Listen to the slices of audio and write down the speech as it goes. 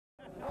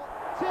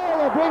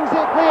Taylor brings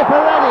it clear for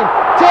Reading.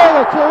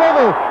 Taylor to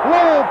Lovell.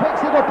 Lovell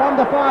picks it up on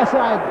the far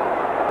side.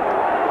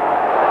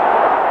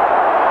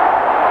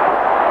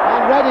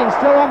 And Reading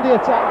still on the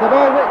attack. The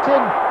ball whipped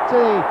in to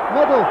the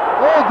middle.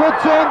 Oh, good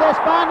turn this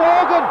by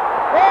Morgan.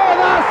 Oh,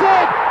 that's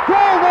it.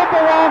 Goal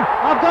number one.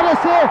 I've got to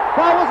say,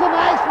 that was an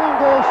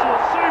excellent goal.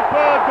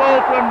 Superb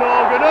goal from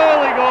Morgan.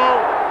 Early goal.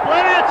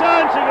 Plenty of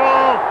time to go.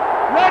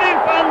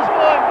 Reading fans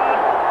going mad.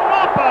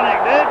 No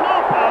panic, Dave.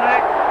 No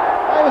panic.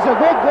 It was a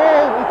good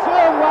goal. He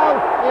turned well.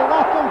 He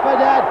left them for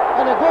dead.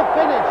 And a good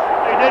finish.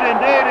 He did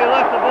indeed. He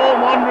left the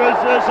Bolton Wanderers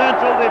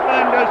central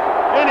defenders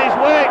in his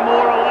wake,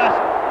 more or less.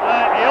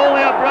 He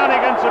only had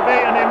Brannigan to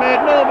beat and he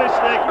made no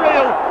mistake.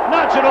 Real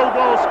natural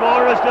goal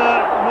scorer as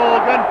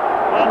Morgan.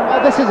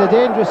 Well, this is a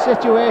dangerous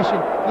situation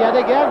yet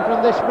again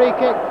from this free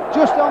kick,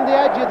 just on the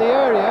edge of the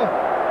area.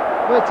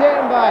 We're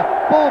taken by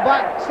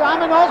full-back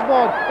Simon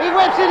Osborne. He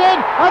whips it in,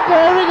 and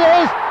there it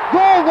is.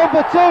 Goal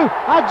number two.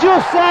 I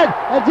just said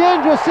a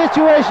dangerous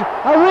situation.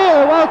 A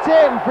really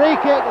well-taken free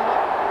kick.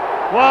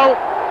 Well,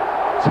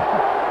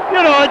 you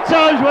know, at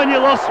times when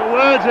you lost the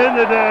words in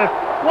the day,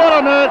 what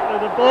on earth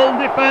are the Bolton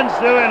defence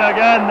doing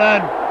again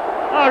then?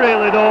 I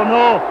really don't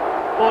know.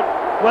 But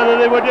whether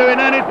they were doing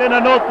anything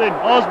or nothing,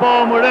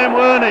 Osborne were in,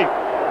 weren't he?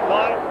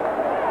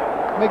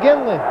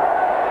 McGinley.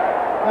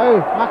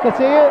 Now,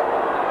 McAteer.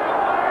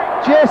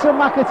 Jason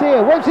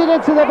McAteer whips it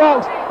into the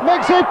box.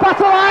 Makes it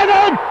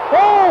Patalainen.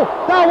 Oh,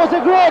 that was a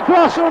great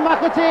cross from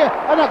McAteer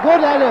and a good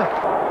header.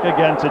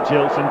 Again to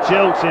Gilks, and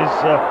Gilks is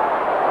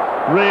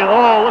real.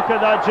 Oh, look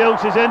at that.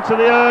 Gilks is into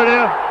the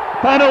area.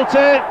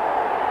 Penalty.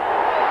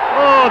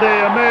 Oh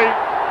dear me.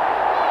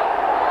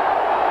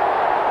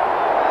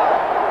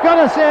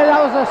 Gotta say that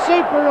was a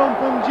super run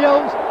from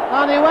Gilks,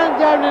 and he went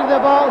down into the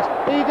box.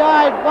 He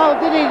dived. Well,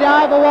 did he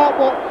dive or what?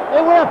 But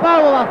it was a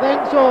foul, I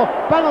think. So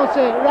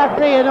penalty,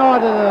 referee in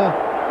order there.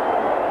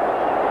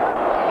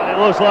 And it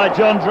looks like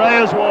John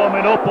Dreher's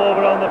warming up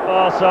over on the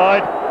far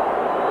side.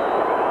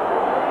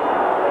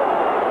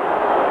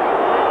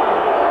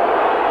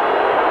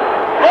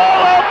 Oh,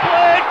 well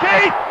played,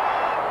 Keith.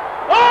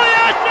 Oh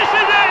yes, this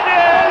is it.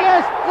 Oh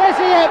yes, this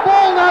is it.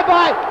 Ball now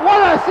by.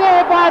 What a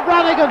save by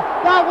Brannigan.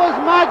 That was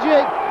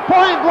magic.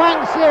 Point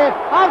blank save.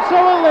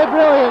 Absolutely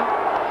brilliant.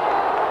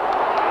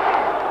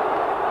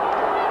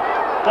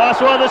 That's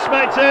what the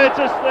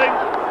spectators think.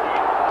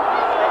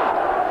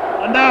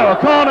 And now a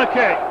corner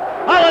kick.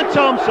 Alan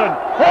Thompson.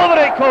 Over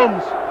it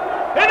comes.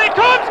 In it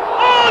comes.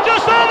 Oh,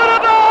 just over the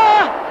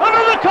bar.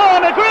 Another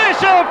corner. Great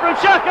save from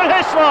Shaka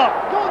Hislop.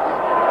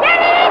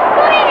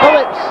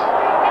 Phillips.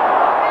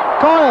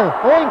 Coyle.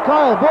 Owen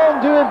Coyle. Bolton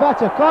doing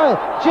better. Coyle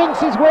jinks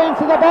his way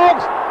into the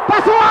box.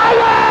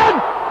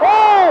 Patalainen!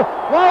 Oh,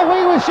 well,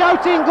 we were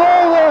shouting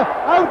goal there.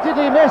 How did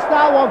he miss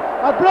that one?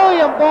 A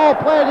brilliant ball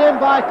played in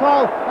by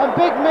Coyle, and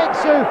Big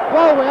Mixu,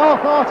 well, we all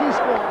thought he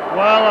scored.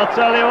 Well, I'll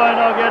tell you, why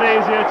not get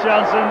easier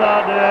chance than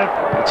that, Dave.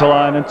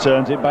 Patalainen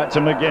turns it back to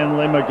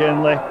McGinley.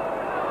 McGinley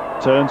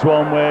turns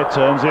one way,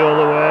 turns the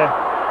other way.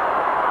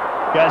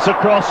 Gets a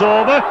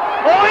crossover.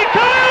 Owen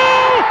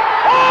Coyle!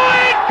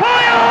 Owen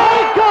Coyle!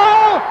 Owen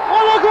Coyle!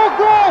 What a good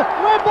goal!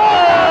 We're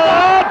Bolton!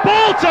 Oh,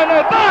 Bolton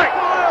are back!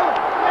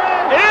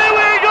 Here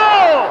we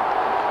go!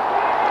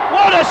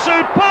 What a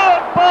superb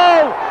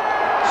ball!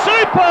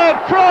 Superb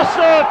cross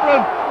there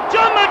from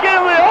John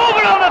McGinley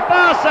over on the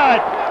far side.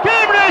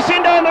 Came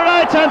racing down the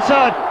right hand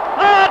side.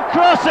 Hard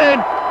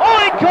crossing.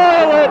 Owen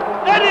Coyle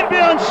heading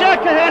beyond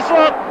Shaka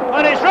Hislop,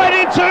 and it's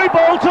Reading 2,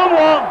 Bolton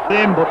 1.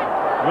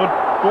 Good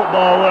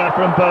football there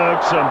from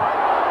Bergson.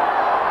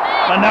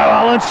 And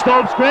now Alan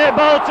Stubbs, great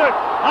ball to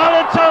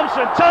Alan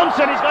Thompson.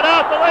 Thompson, he's got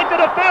out the length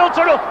of the field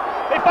to run.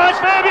 He finds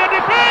Fabian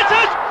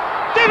defenses.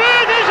 It's a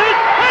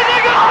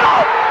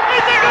goal!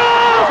 It's a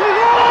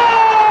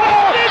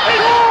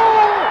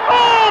goal!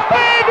 Oh,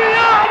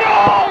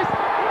 Fabiano!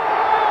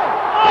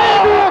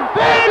 Oh,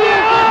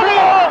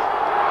 Fabiano!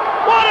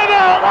 What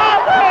about that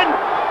then?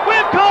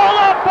 We've called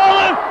that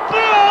Bolton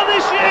throughout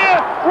this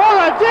year. What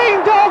a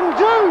ding-dong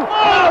do!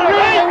 Oh,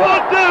 great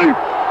good do!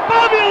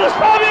 Fabulous,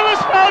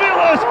 fabulous,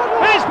 fabulous!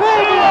 It's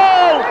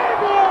 2-all!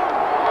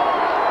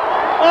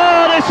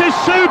 Oh, this is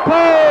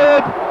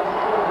superb!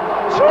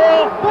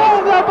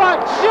 Bolton are back,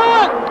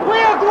 Stuart, we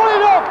are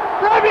going up,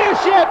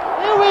 Premiership,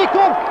 here we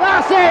come,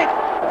 that's it.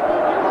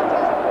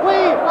 We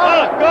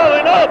are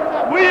going up,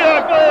 we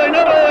are going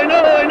up, going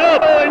up, going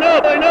up, going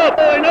up, going up,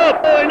 going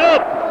up, going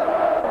up.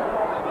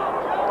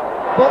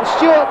 But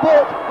Stuart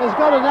Butt has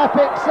got an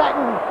epic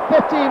second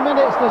 15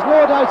 minutes, there's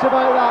no doubt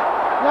about that.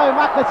 Now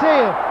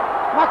McAteer,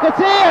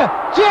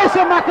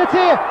 Jason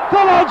McAteer,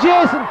 come on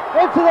Jason,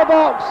 into the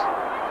box.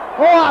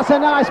 Oh, that's a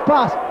nice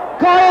pass.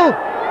 Coyle,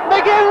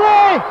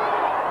 McGinley.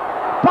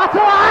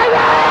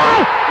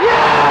 Patalainen!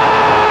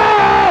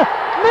 Yeah!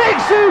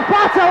 Mixu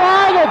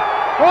Patalainen!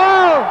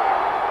 Wow!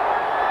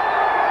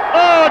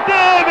 Oh,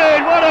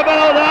 David, what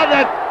about that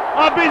then?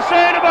 I've been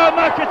saying about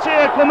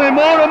McAteer coming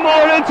more and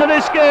more into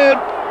this game.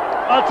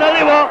 I'll tell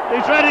you what,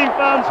 these Reading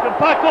fans can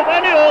pack up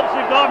any hopes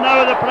they've got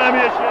now of the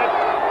Premiership.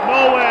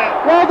 No way.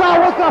 Well,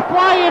 that was the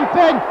flying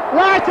pin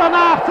right on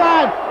half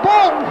time.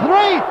 Bolton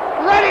 3,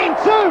 Reading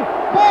 2,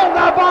 Bolton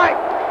are back.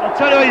 I'll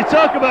tell you what, you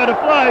talk about a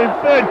flying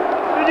fin.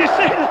 Did you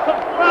see the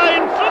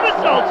flying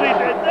somersault he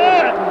did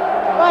there?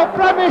 Well,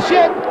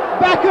 Premiership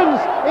beckons,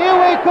 here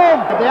we come.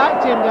 They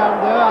hacked him down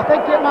there, I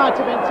think it might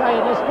have been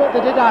tiredness, but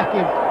they did hack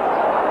him.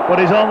 But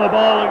he's on the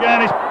ball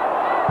again, he's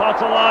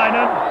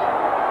Patalainen.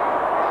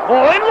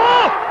 Oh, in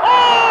low!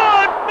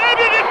 Oh,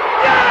 maybe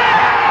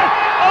yeah!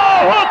 Oh,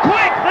 what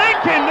quick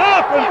thinking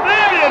there from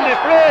Fabian De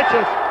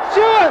Freitas.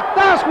 Sure,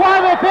 that's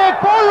why we paid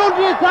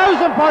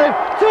 400,000 for him.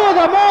 Two of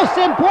the most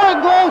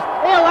important goals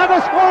he'll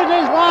ever score in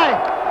his life.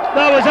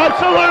 That was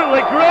absolutely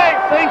great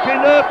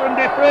thinking there from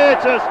De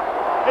Freitas.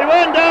 He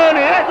went down,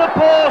 he hit the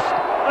post,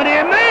 and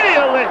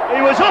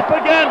he was up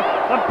again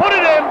and put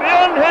it in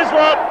beyond his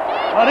lap,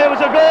 and it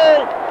was a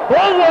goal.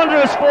 Bolton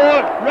Wanderers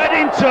 4,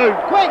 Reading 2.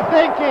 Quick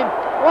thinking.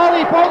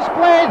 Wally Potts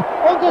played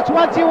under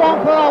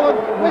 21 for Holland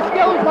with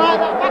skills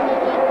like that.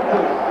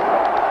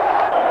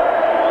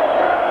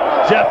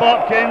 Jeff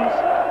Hopkins.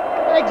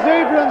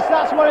 Exuberance,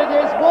 that's what it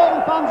is.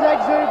 Bolton fans are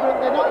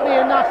exuberant, they're not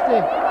being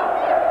nasty.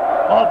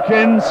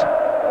 Hopkins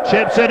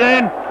chips it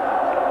in.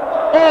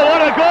 Oh,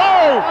 what a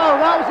goal! Oh,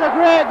 that was a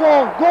great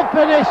goal. Good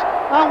finish.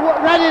 And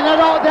Reading are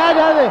not dead,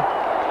 are they?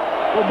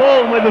 Well,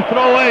 Bolton with the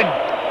throw in.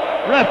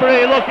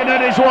 Referee looking at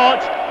his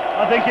watch.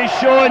 I think he's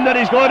showing that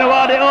he's going to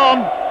add it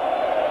on.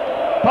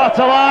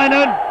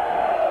 Patalainen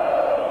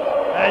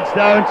heads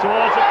down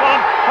towards the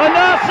front, and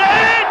that's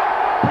it!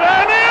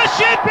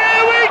 Premiership,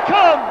 here we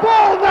come!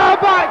 Bolton are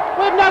back!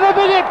 We've never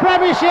been in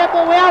Premiership,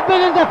 but we have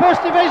been in the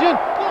First Division.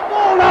 But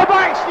Bolton are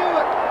back,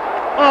 Stuart!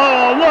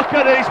 Oh, look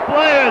at these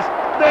players!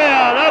 They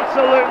are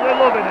absolutely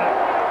loving it.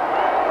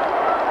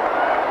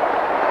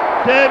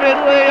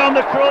 David Lee on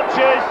the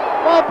crutches.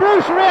 Well,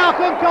 Bruce Rioch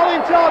and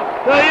Colin Todd.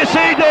 There you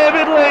see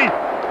David Lee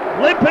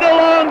limping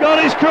along on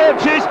his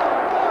crutches.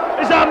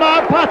 Is that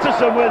Mark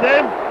Patterson with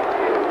him?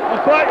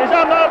 Is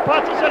that Mark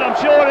Patterson? I'm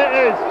sure it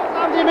is.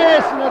 Andy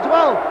Mason as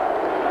well.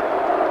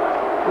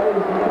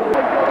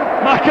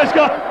 Mac has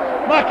got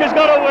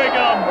a wig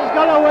on. He's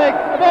got a wig.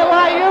 A bit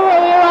like you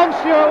earlier on,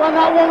 Stuart, when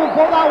that woman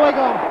put that wig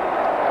on.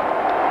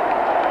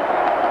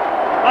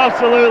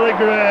 Absolutely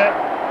great.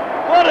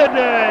 What a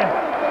day.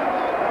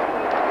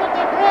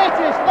 De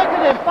Freitas, look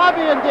at him,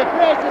 Fabian De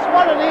Freitas,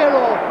 what an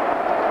hero.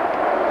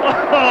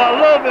 Oh,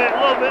 love it,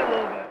 love it,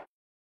 love it.